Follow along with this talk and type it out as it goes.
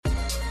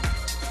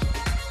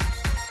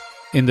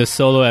In this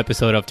solo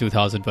episode of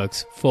 2000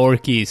 Books, 4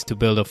 keys to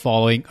build a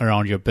following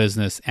around your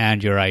business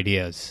and your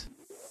ideas.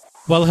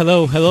 Well,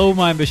 hello,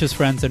 my ambitious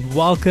friends, and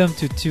welcome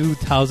to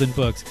 2000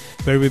 Books,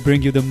 where we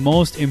bring you the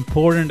most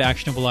important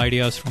actionable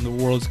ideas from the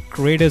world's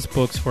greatest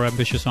books for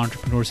ambitious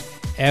entrepreneurs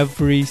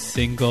every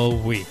single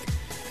week.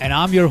 And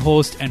I'm your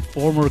host and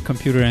former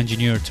computer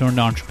engineer turned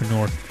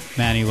entrepreneur,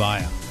 Manny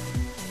Vaya.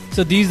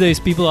 So these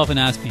days, people often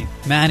ask me,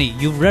 Manny,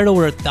 you've read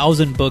over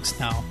 1,000 books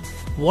now.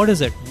 What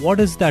is it? What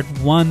is that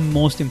one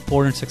most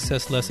important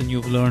success lesson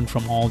you've learned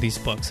from all these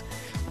books?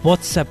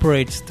 What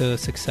separates the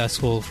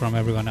successful from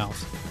everyone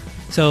else?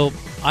 So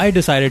I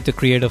decided to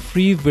create a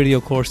free video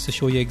course to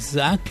show you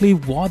exactly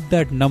what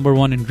that number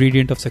one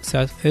ingredient of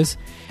success is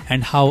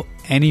and how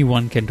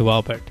anyone can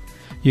develop it.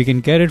 You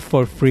can get it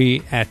for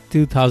free at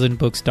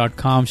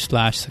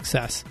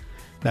 2000books.com/success.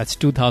 That's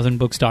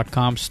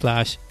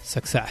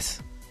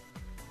 2000books.com/success.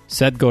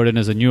 Seth Godin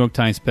is a New York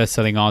Times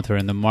bestselling author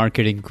and the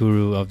marketing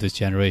guru of this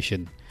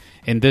generation.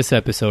 In this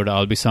episode,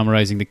 I'll be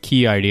summarizing the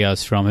key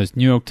ideas from his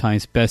New York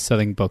Times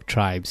bestselling book,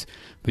 Tribes,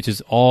 which is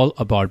all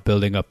about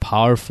building a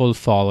powerful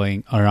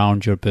following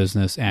around your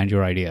business and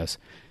your ideas.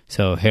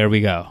 So here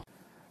we go.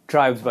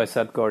 Tribes by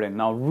Seth Godin.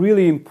 Now,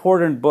 really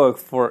important book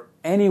for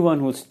anyone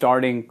who's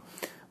starting.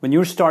 When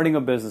you're starting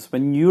a business,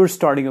 when you're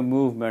starting a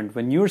movement,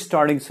 when you're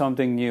starting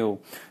something new,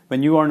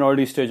 when you are an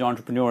early stage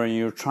entrepreneur and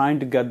you're trying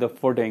to get the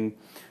footing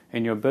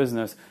in your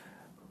business,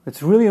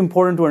 it's really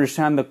important to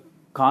understand the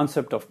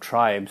concept of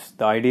tribes,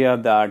 the idea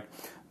that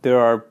there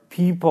are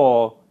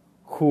people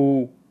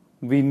who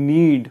we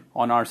need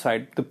on our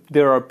side.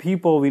 There are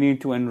people we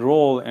need to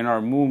enroll in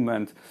our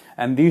movement,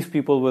 and these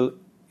people will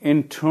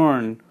in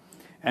turn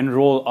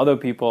enroll other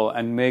people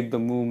and make the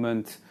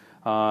movement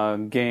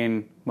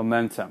gain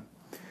momentum.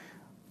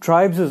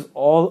 Tribes is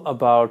all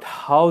about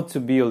how to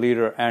be a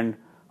leader and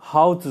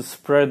how to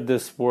spread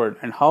this word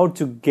and how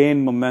to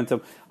gain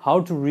momentum, how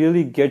to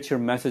really get your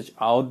message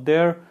out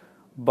there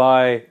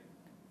by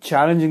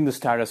challenging the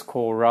status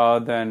quo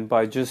rather than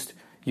by just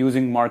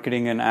using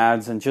marketing and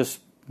ads and just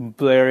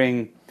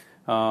blaring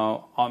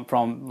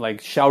from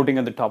like shouting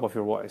at the top of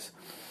your voice.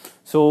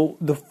 So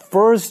the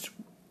first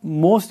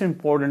most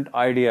important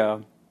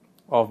idea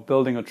of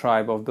building a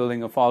tribe, of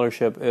building a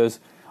followership, is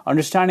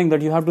understanding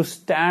that you have to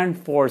stand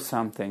for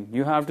something.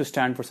 You have to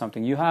stand for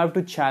something. You have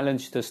to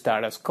challenge the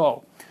status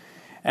quo.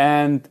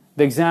 And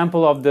the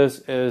example of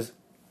this is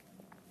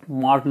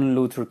Martin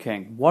Luther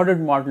King. What did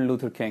Martin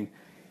Luther King?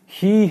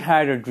 He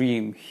had a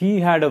dream.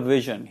 He had a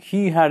vision.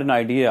 He had an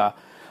idea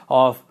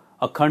of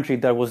a country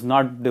that was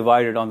not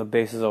divided on the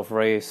basis of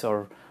race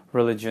or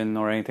religion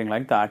or anything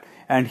like that.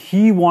 And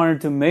he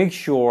wanted to make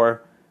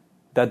sure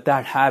that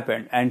that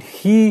happened. And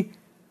he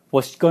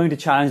was going to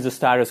challenge the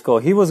status quo.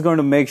 He was going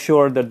to make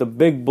sure that the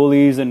big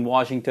bullies in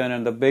Washington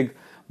and the big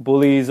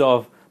bullies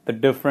of the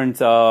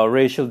different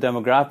racial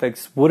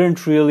demographics wouldn't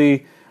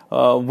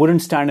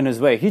stand in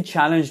his way. He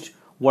challenged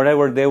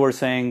whatever they were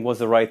saying was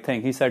the right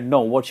thing. He said,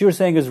 no, what you're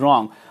saying is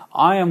wrong.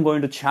 I am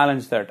going to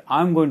challenge that.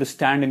 I'm going to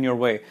stand in your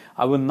way.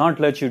 I will not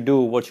let you do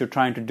what you're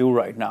trying to do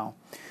right now.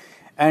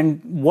 And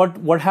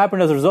what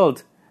happened as a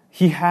result,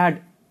 he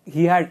had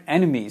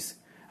enemies.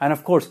 And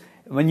of course,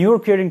 when you're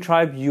creating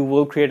tribe, you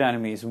will create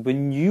enemies.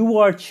 When you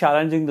are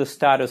challenging the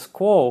status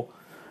quo,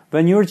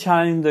 when you're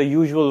challenging the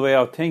usual way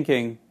of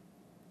thinking,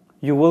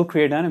 you will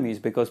create enemies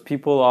because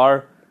people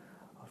are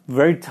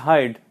very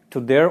tied to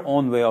their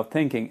own way of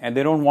thinking and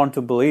they don't want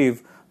to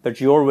believe that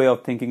your way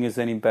of thinking is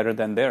any better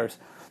than theirs.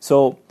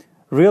 So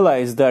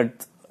realize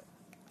that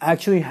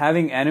actually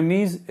having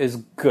enemies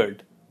is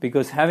good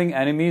because having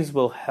enemies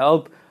will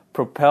help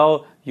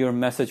propel your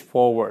message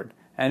forward.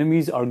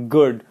 Enemies are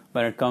good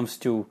when it comes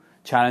to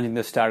challenging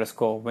the status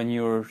quo, when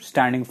you're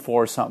standing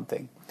for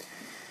something.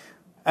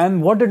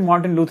 And what did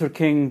Martin Luther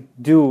King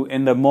do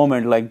in the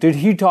moment? Like, did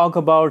he talk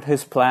about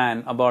his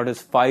plan, about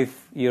his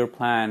 5-year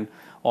plan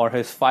or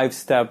his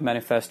 5-step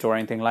manifesto or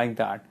anything like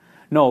that?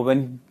 No,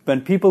 when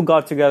people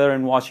got together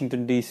in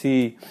Washington,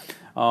 D.C.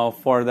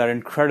 For that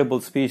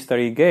incredible speech that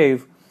he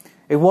gave,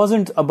 it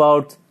wasn't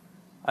about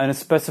a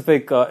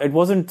specific, it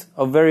wasn't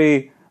a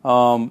very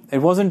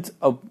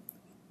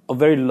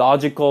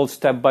logical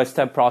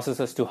step-by-step process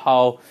as to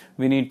how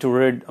we need to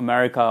rid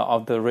America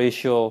of the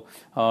racial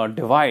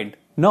divide.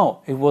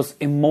 No, it was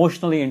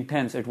emotionally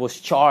intense. It was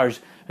charged.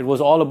 It was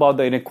all about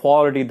the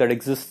inequality that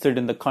existed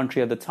in the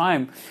country at the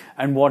time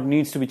and what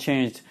needs to be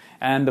changed.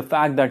 And the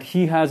fact that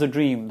he has a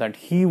dream, that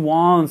he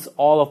wants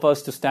all of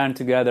us to stand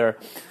together.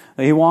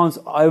 He wants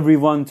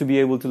everyone to be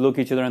able to look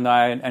each other in the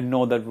eye and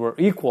know that we're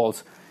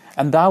equals.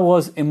 And that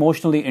was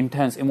emotionally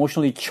intense,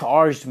 emotionally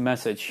charged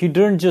message. He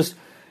didn't just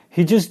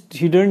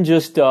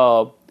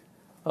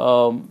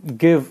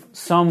give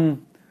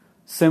some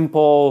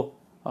simple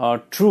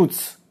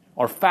truths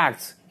or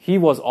facts. He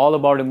was all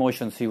about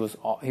emotions. He was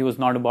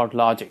not about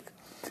logic.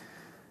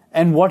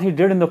 And what he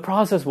did in the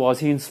process was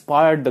he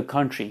inspired the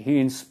country. He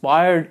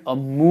inspired a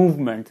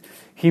movement.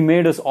 He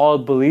made us all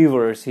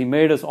believers. He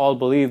made us all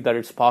believe that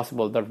it's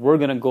possible, that we're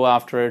going to go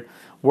after it.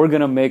 We're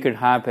going to make it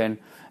happen.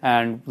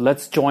 and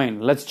let's join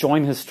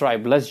his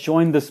tribe, let's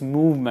join this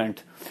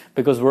movement,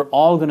 because we're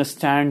all going to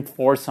stand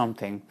for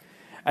something.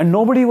 And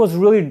nobody was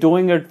really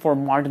doing it for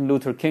Martin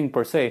Luther King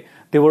per se.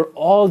 They were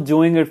all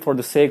doing it for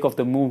the sake of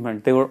the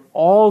movement. They were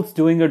all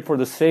doing it for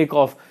the sake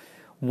of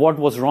what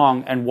was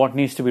wrong and what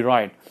needs to be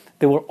right.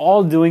 They were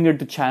all doing it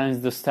to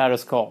challenge the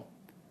status quo.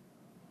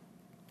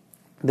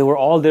 They were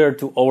all there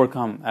to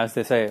overcome, as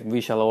they say,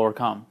 we shall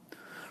overcome.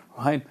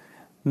 Right?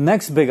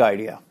 Next big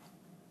idea.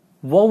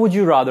 What would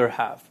you rather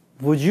have?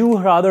 Would you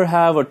rather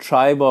have a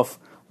tribe of,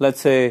 let's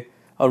say,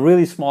 a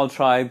really small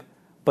tribe,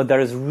 but that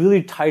is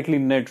really tightly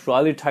knit,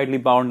 really tightly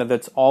bound,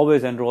 that's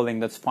always enrolling,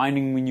 that's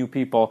finding new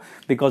people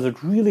because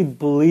it really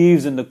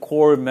believes in the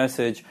core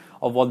message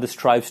of what this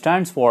tribe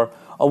stands for?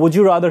 Or would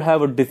you rather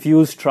have a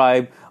diffused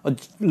tribe, a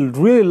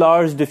really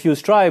large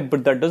diffused tribe,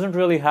 but that doesn't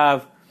really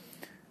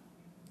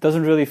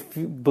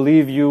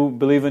believe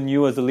in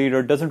you as a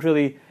leader, doesn't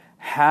really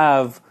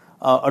have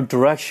a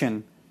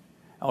direction,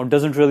 or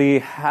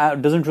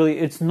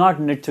it's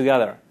not knit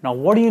together. Now,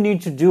 what do you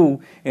need to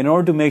do in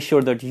order to make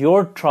sure that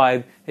your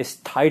tribe is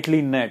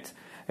tightly knit?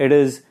 It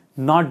is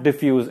not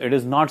diffused, it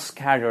is not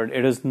scattered,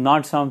 it is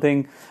not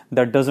something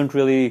that doesn't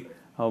really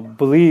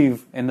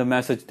believe in the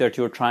message that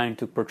you're trying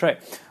to portray,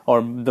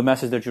 or the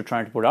message that you're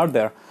trying to put out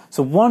there.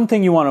 So one of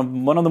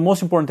the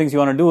most important things you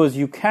want to do is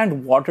you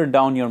can't water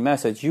down your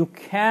message. You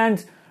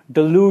can't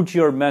dilute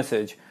your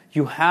message.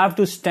 You have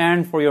to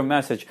stand for your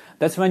message.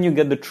 That's when you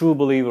get the true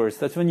believers.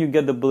 That's when you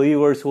get the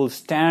believers who will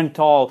stand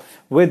tall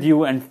with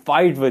you and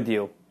fight with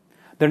you.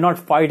 They're not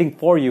fighting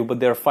for you, but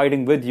they're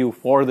fighting with you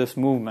for this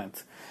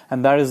movement.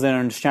 And that is the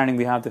understanding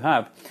we have to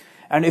have.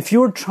 And if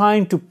you're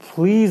trying to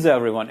please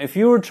everyone, if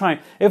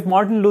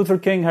Martin Luther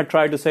King had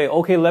tried to say,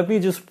 okay, let me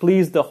just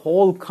please the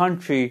whole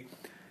country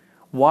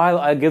while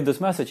I give this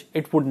message,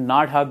 it would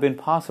not have been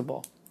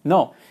possible.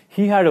 No,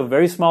 he had a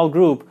very small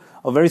group,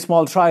 a very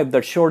small tribe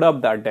that showed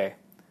up that day.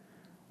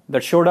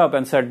 That showed up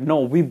and said,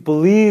 no, we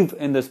believe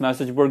in this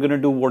message. We're going to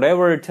do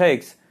whatever it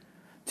takes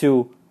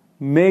to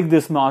make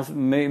this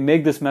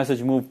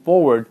message move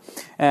forward.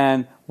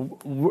 And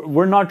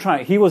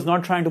he was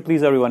not trying to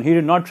please everyone. He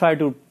did not try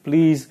to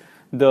please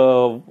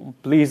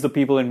the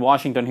people in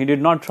Washington. He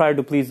did not try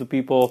to please the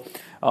people,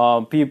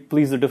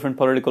 please the different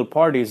political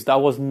parties. That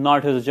was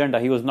not his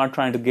agenda. He was not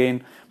trying to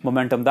gain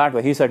momentum that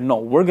way. He said, no,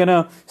 we're going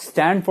to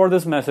stand for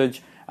this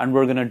message, and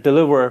we're going to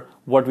deliver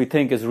what we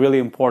think is really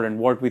important,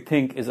 what we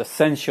think is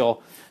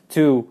essential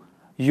to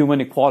human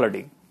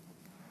equality.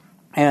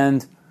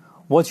 And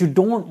what you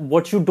don't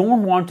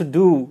want to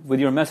do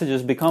with your message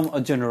is become a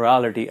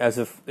generality, as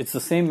if it's the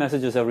same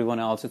message as everyone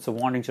else. It's a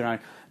wanting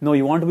generality. No,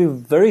 you want to be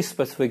very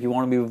specific. You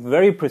want to be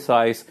very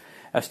precise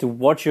as to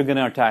what you're going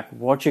to attack,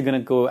 what you're going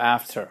to go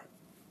after.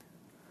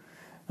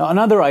 Now,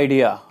 another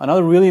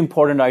really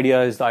important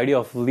idea is the idea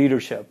of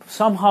leadership.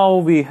 Somehow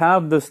we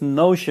have this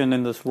notion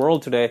in this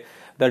world today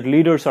that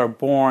leaders are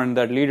born,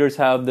 that leaders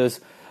have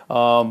this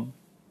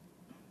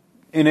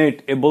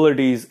innate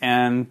abilities,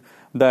 and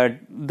that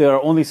there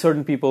are only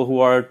certain people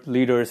who are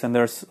leaders and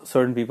there are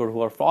certain people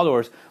who are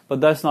followers. But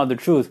that's not the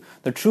truth.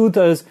 The truth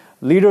is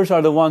leaders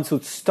are the ones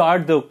who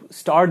start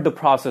the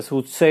process,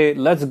 who say,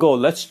 let's go,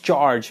 let's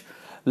charge,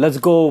 let's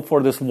go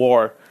for this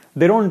war.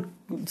 They don't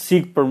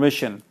seek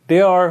permission.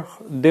 They're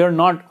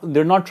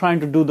not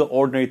trying to do the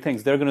ordinary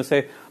things. They're going to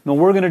say, no,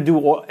 we're going to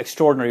do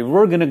extraordinary.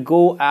 We're going to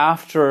go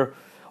after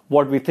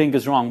what we think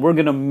is wrong. We're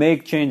going to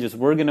make changes.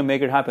 We're going to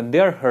make it happen.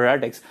 They're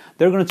heretics.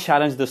 They're going to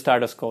challenge the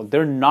status quo.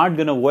 They're not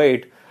going to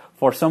wait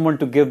for someone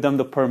to give them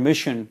the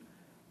permission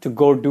to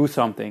go do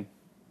something.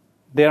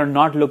 They are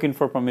not looking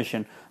for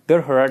permission.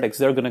 They're heretics.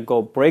 They're going to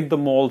go break the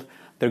mold.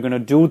 They're going to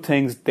do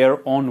things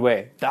their own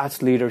way.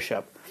 That's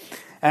leadership.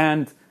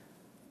 And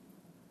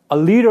a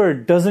leader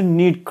doesn't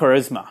need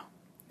charisma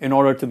in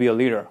order to be a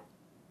leader.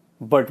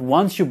 But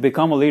once you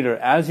become a leader,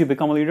 as you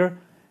become a leader,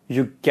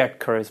 you get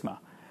charisma.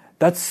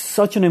 That's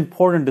such an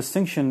important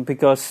distinction,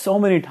 because so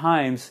many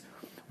times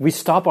we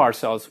stop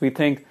ourselves. We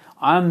think,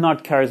 I'm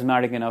not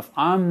charismatic enough.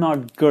 I'm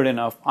not good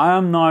enough.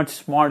 I'm not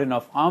smart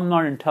enough. I'm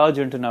not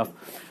intelligent enough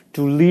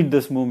to lead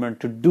this movement,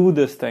 to do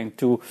this thing,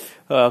 to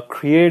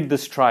create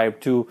this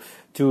tribe,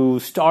 to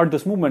start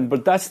this movement.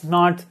 But that's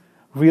not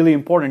really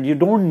important. You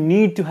don't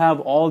need to have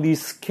all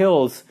these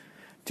skills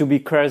to be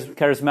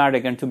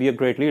charismatic and to be a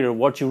great leader.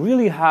 What you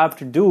really have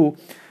to do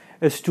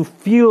is to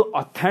feel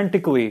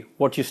authentically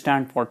what you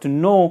stand for, to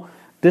know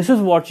this is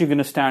what you're going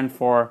to stand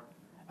for,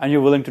 and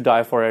you're willing to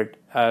die for it.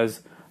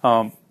 As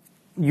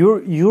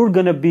you're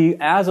going to be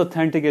as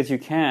authentic as you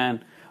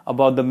can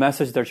about the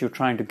message that you're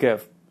trying to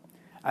give,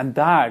 and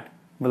that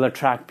will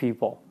attract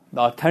people. The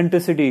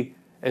authenticity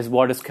is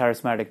what is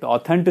charismatic. The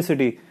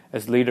authenticity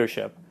is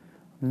leadership.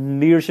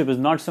 Leadership is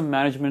not some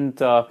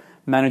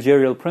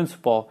managerial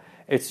principle.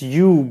 It's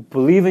you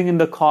believing in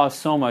the cause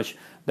so much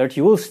that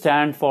you will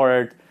stand for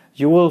it,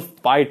 you will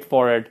fight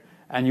for it,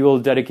 and you will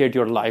dedicate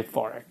your life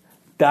for it.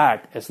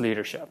 That is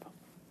leadership.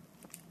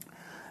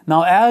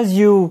 Now, as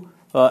you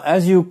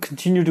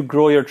continue to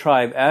grow your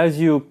tribe, as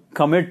you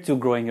commit to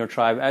growing your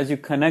tribe, as you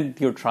connect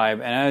your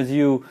tribe, and as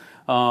you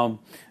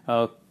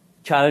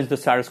challenge the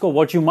status quo.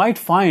 What you might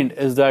find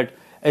is that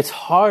it's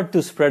hard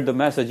to spread the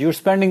message. You're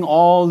spending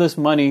all this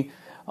money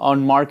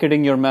on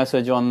marketing your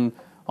message, on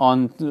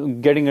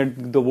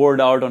getting the word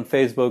out on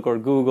Facebook or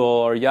Google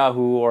or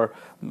Yahoo or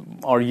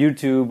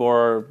YouTube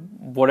or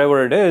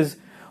whatever it is,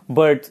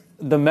 but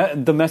the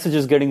message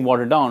is getting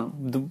watered down.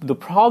 The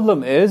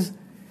problem is,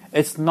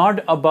 it's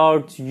not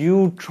about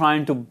you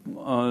trying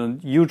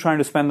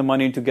to spend the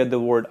money to get the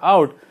word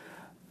out.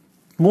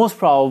 Most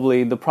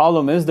probably, the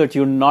problem is that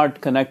you're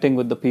not connecting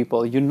with the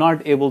people. You're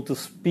not able to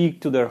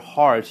speak to their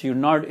hearts. You're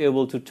not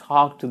able to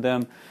talk to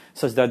them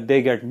such that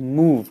they get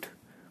moved.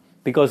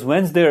 Because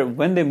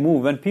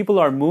when people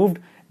are moved,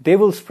 they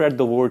will spread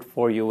the word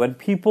for you. When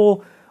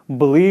people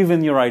believe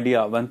in your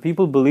idea, when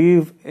people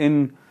believe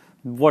in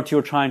what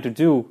you're trying to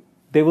do,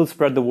 they will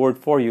spread the word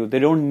for you. They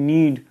don't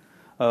need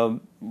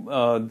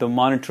the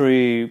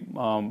monetary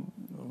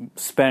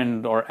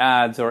spend or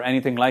ads or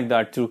anything like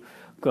that to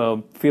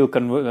feel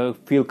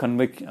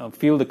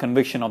the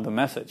conviction of the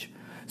message.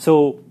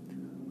 So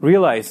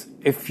realize,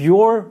 if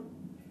you're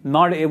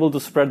not able to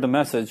spread the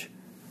message,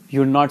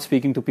 you're not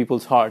speaking to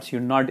people's hearts.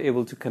 You're not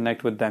able to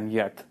connect with them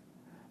yet.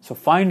 So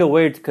find a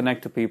way to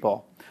connect to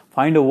people.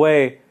 Find a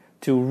way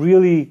to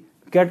really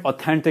get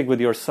authentic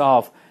with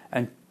yourself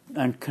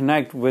and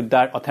connect with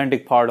that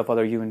authentic part of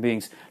other human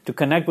beings. To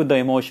connect with the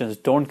emotions.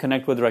 Don't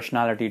connect with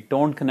rationality.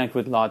 Don't connect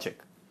with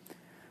logic.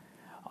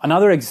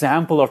 Another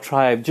example of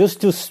tribe,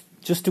 just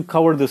to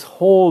cover this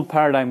whole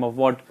paradigm of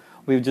what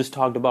we've just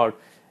talked about,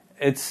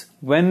 it's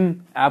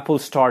when Apple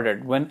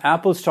started. When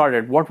Apple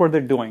started, what were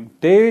they doing?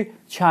 They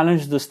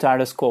challenged the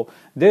status quo.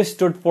 They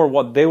stood for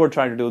what they were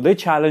trying to do. They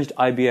challenged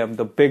IBM,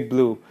 the Big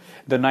Blue,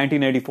 the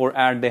 1984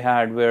 ad they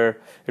had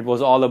where it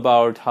was all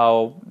about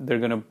how they're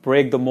going to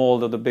break the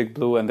mold of the Big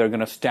Blue and they're going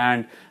to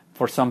stand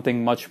for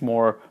something much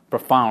more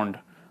profound,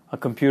 a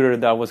computer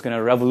that was going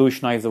to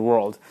revolutionize the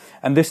world.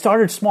 And they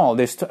started small.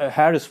 They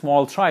had a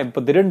small tribe,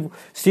 but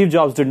Steve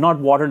Jobs did not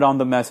water down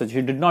the message.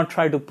 He did not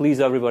try to please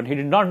everyone. He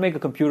did not make a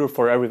computer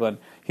for everyone.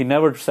 He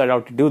never set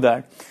out to do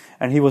that.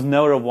 And he was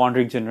never a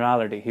wandering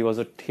generality. He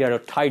had a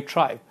tight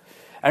tribe.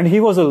 And he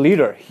was a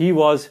leader. He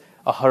was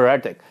a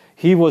heretic.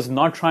 He was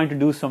not trying to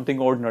do something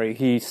ordinary.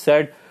 He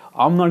said,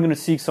 I'm not going to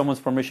seek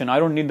someone's permission. I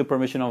don't need the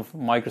permission of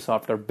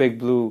Microsoft or Big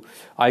Blue,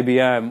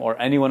 IBM, or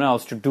anyone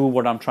else to do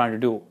what I'm trying to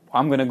do.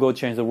 I'm going to go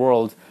change the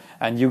world,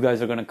 and you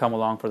guys are going to come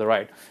along for the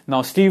ride.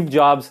 Now, Steve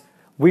Jobs,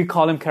 we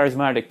call him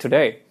charismatic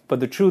today, but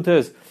the truth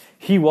is,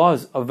 he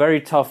was a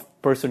very tough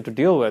person to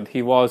deal with.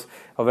 He was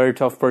a very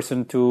tough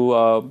person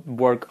to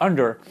work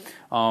under,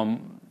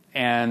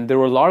 and there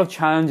were a lot of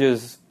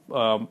challenges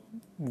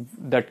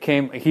that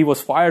came. He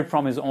was fired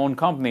from his own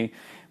company,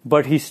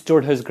 but he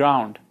stood his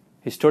ground.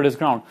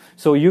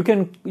 So you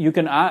can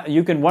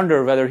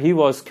wonder whether he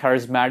was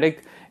charismatic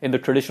in the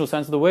traditional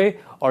sense of the way,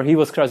 or he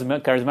was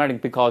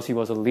charismatic because he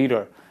was a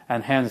leader,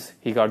 and hence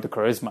he got the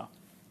charisma.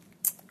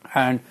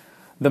 And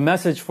the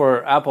message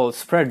for Apple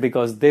spread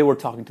because they were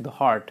talking to the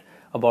heart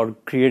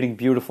about creating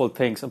beautiful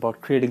things,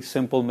 about creating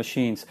simple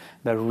machines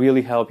that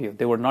really help you.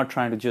 They were not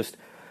trying to just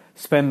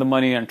spend the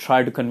money and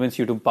try to convince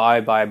you to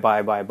buy,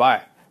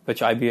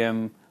 which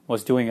IBM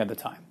was doing at the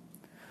time.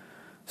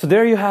 So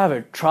there you have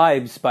it,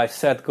 Tribes by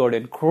Seth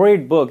Godin.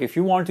 Great book. If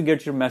you want to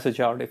get your message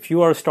out, if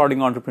you are a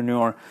starting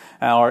entrepreneur,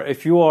 or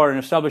if you are an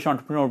established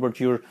entrepreneur but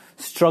you're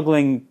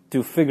struggling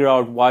to figure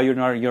out why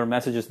your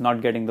message is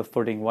not getting the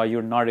footing, why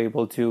you're not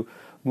able to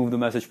move the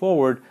message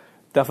forward,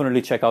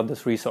 definitely check out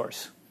this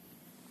resource.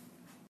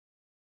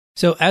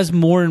 So as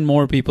more and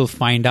more people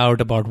find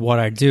out about what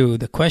I do,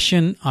 the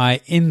question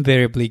I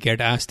invariably get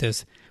asked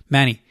is,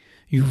 Manny,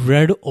 you've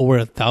read over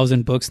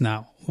 1,000 books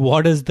now.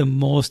 What is the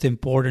most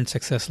important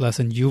success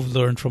lesson you've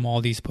learned from all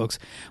these books?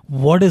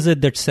 What is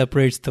it that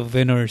separates the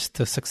winners,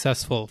 the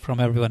successful, from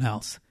everyone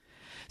else?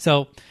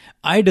 So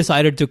I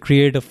decided to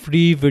create a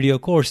free video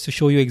course to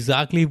show you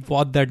exactly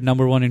what that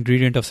number one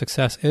ingredient of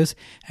success is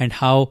and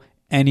how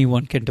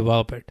anyone can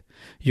develop it.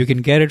 You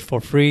can get it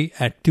for free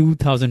at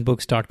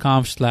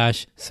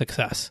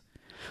 2000books.com/success.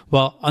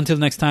 Well, until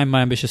next time,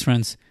 my ambitious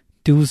friends,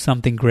 do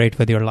something great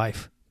with your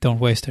life. Don't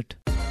waste it.